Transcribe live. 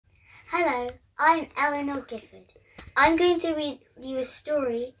Hello, I'm Eleanor Gifford. I'm going to read you a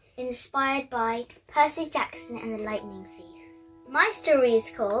story inspired by Percy Jackson and the Lightning Thief. My story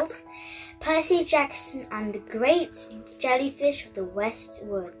is called Percy Jackson and the Great Jellyfish of the West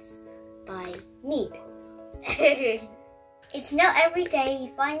Woods by me. It's not every day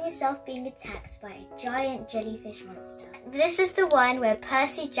you find yourself being attacked by a giant jellyfish monster. This is the one where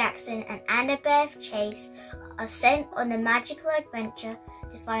Percy Jackson and Annabeth Chase are sent on a magical adventure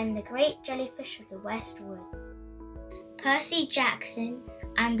to find the Great Jellyfish of the West Wood. Percy Jackson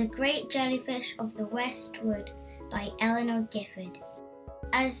and the Great Jellyfish of the West Wood by Eleanor Gifford.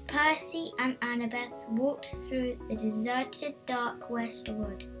 As Percy and Annabeth walked through the deserted dark West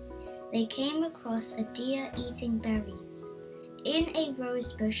Wood, they came across a deer eating berries. In a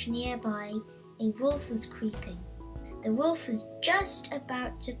rose bush nearby, a wolf was creeping. The wolf was just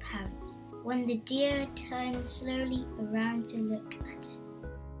about to pounce when the deer turned slowly around to look at it.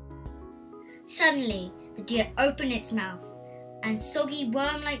 Suddenly, the deer opened its mouth and soggy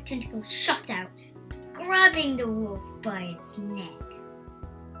worm-like tentacles shot out, grabbing the wolf by its neck.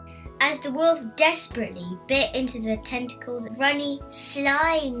 As the wolf desperately bit into the tentacles, runny,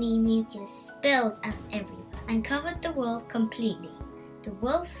 slimy mucus spilled out everywhere and covered the wolf completely. The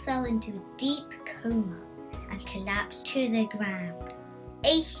wolf fell into a deep coma and collapsed to the ground.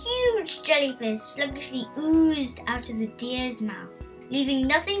 A huge jellyfish sluggishly oozed out of the deer's mouth, leaving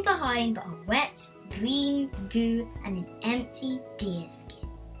nothing behind but a wet, green goo and an empty deer skin.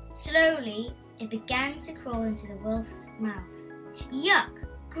 Slowly, it began to crawl into the wolf's mouth. Yuck!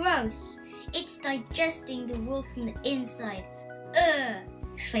 Gross! It's digesting the wolf from the inside. Ugh!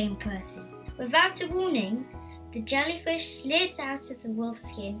 Exclaimed Percy. Without a warning, the jellyfish slid out of the wolf's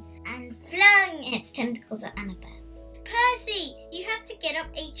skin and flung its tentacles at Annabeth. Percy! You have to get up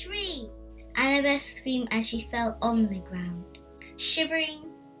a tree! Annabeth screamed as she fell on the ground. Shivering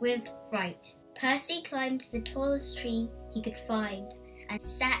with fright, Percy climbed to the tallest tree he could find and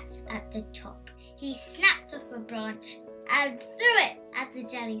sat at the top. He snapped off a branch and threw it at the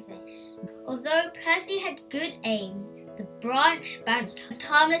jellyfish. Although Percy had good aim, the branch bounced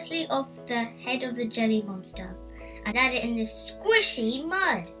harmlessly off the head of the jelly monster and landed in the squishy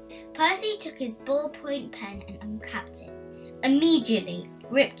mud. Percy took his ballpoint pen and uncapped it. Immediately,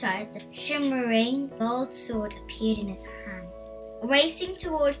 Riptide, the shimmering gold sword, appeared in his hand. Racing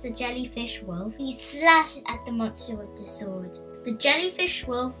towards the jellyfish wolf, he slashed at the monster with the sword. The jellyfish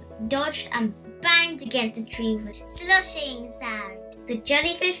wolf dodged and banged against the tree with a slushing sound. The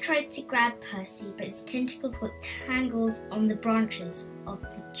jellyfish tried to grab Percy, but its tentacles got tangled on the branches of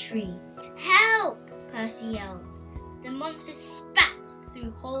the tree. Help! Percy yelled. The monster spat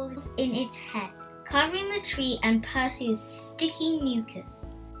through holes in its head, covering the tree and Percy with sticky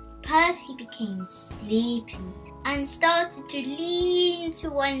mucus. Percy became sleepy and started to lean to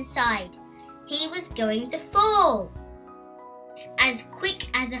one side. He was going to fall. As quick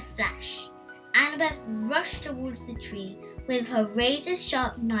as a flash, Annabeth rushed towards the tree with her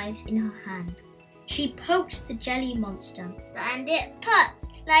razor-sharp knife in her hand. She poked the jelly monster, and it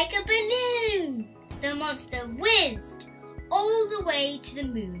popped like a balloon. The monster whizzed all the way to the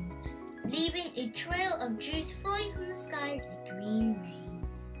moon, leaving a trail of juice falling from the sky like green rain.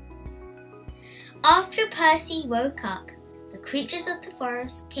 After Percy woke up, the creatures of the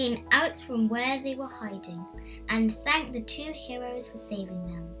forest came out from where they were hiding and thanked the two heroes for saving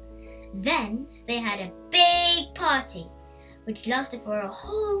them. Then they had a big party, which lasted for a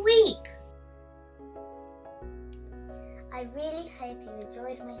whole week. I really hope you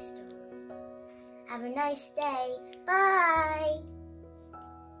enjoyed my story. Have a nice day. Bye!